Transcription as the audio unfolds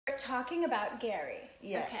talking about Gary.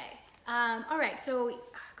 Yeah. Okay. All right. So,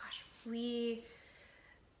 we're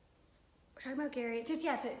talking about Gary. Just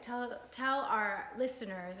to tell our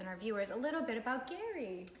listeners and our viewers a little bit about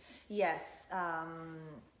Gary. Yes.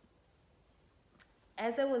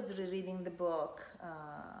 As I was rereading the book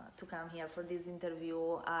to come here for this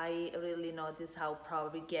interview, I really noticed how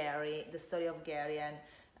probably Gary, the story of Gary and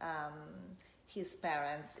his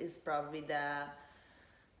parents, is probably the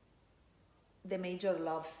major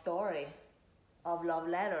love story of love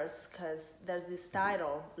letters, because there's this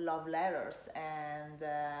title, Love Letters, and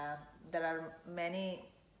there are many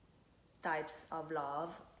types of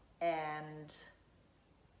love, and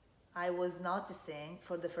I was noticing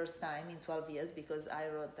for the first time in 12 years, because I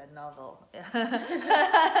wrote that novel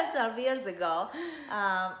 12 years ago,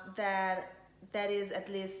 that is at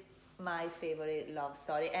least my favorite love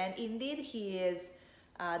story. And indeed, he is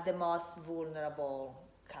the most vulnerable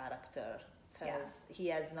character, because he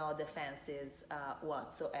has no defenses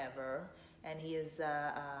whatsoever, and he is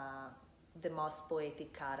the most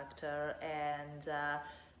poetic character, and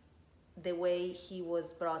the way he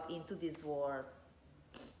was brought into this world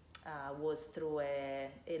was through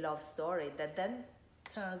a love story that then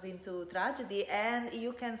turns into tragedy, and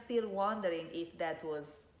you can still wondering if that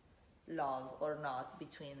was love or not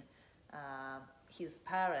between his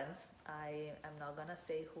parents. I am not gonna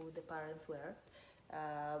say who the parents were,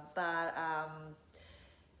 but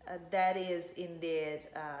that is indeed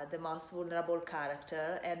the most vulnerable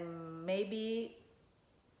character, and maybe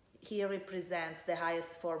he represents the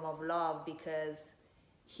highest form of love, because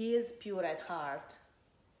he is pure at heart,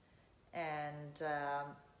 and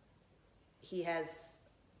he has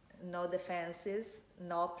no defenses,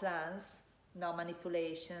 no plans, no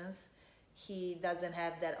manipulations. He doesn't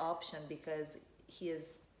have that option, because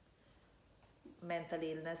his mental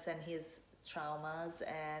illness and his traumas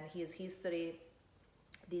and his history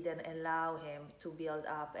didn't allow him to build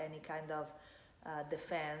up any kind of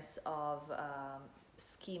defense of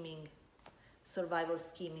scheming, survival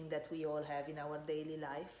scheming that we all have in our daily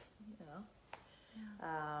life, you know.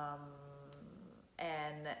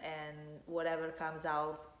 And whatever comes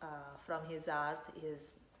out from his art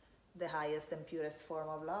is the highest and purest form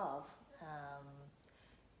of love,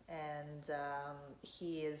 and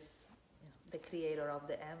he is the creator of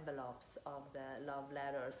the envelopes of the love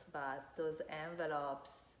letters, but those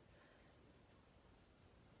envelopes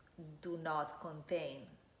do not contain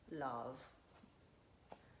love,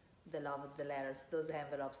 the love of the letters. Those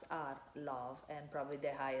envelopes are love, and probably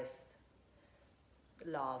the highest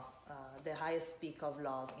love, the highest peak of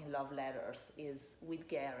love in love letters is with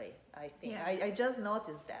Gary, I think. Yeah. I just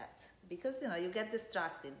noticed that, because you get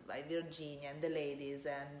distracted by Virginia and the ladies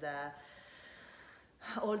and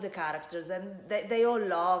all the characters, and they all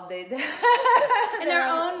love in their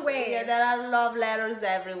own ways. Yeah, there are love letters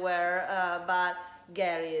everywhere, but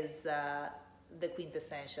Gary is the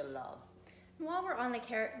quintessential love. While we're on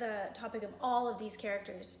the topic of all of these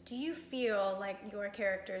characters, do you feel like your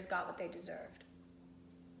characters got what they deserved?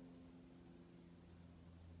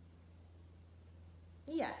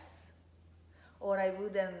 Yes. Or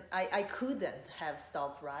I couldn't have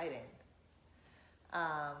stopped writing.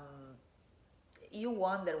 You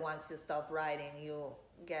wonder, once you stop writing, you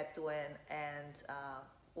get to an end,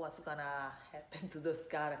 what's gonna happen to those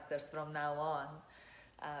characters from now on,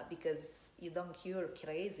 because you don't cure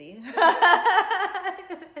crazy.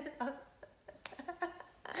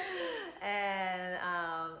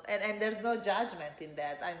 And there's no judgment in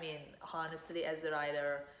that. I mean, honestly, as a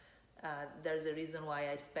writer, there's a reason why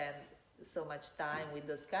I spend so much time with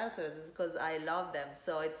those characters. It's because I love them.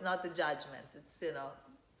 So it's not a judgment. It's,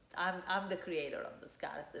 I'm the creator of those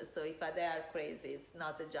characters. So if they are crazy, it's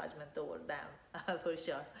not a judgment toward them, for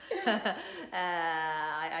sure.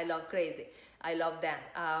 I love crazy. I love them.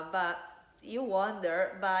 But you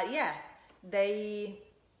wonder, but yeah, they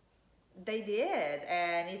did.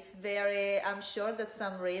 And it's I'm sure that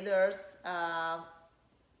some readers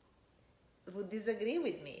would disagree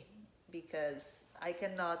with me, because I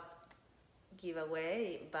cannot give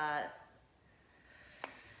away, but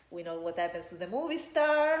we know what happens to the movie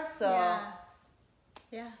star, so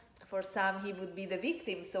yeah. For some he would be the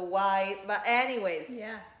victim, so why? But anyways,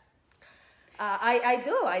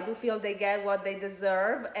 I do feel they get what they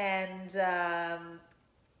deserve, and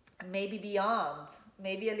maybe beyond,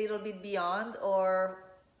 maybe a little bit beyond, or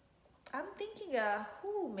I'm thinking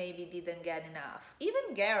who maybe didn't get enough.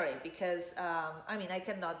 Even Gary, because I mean, I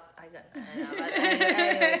cannot, but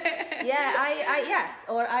anyways, yes,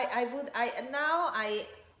 or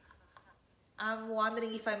I'm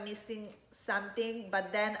wondering if I'm missing something,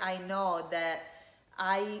 but then I know that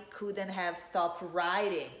I couldn't have stopped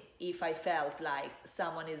writing if I felt like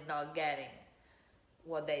someone is not getting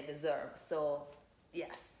what they deserve. So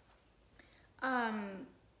yes.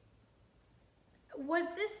 Was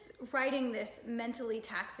this writing this mentally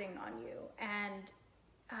taxing on you? And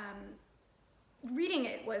reading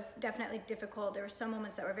it was definitely difficult. There were some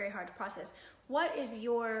moments that were very hard to process. What is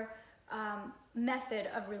your method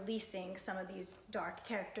of releasing some of these dark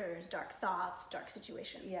characters, dark thoughts, dark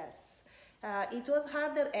situations? Yes. It was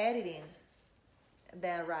harder editing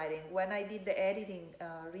than writing. When I did the editing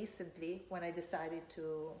recently, when I decided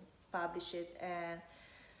to publish it, and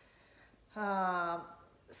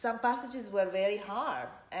some passages were very hard,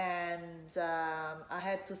 and I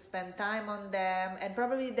had to spend time on them, and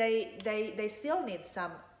probably they still need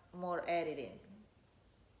some more editing.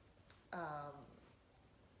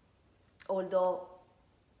 Although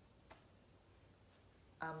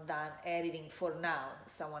I'm done editing for now,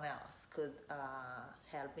 someone else could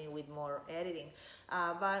help me with more editing.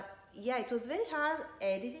 But yeah, it was very hard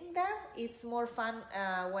editing them. It's more fun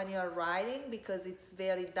when you're writing because it's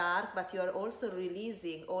very dark, but you're also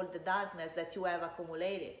releasing all the darkness that you have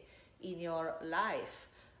accumulated in your life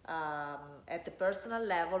at the personal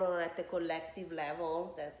level or at the collective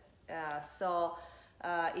level. So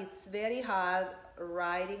it's very hard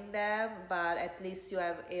writing them, but at least you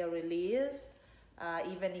have a release.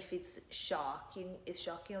 Even if it's shocking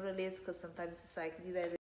release, because sometimes it's like, did I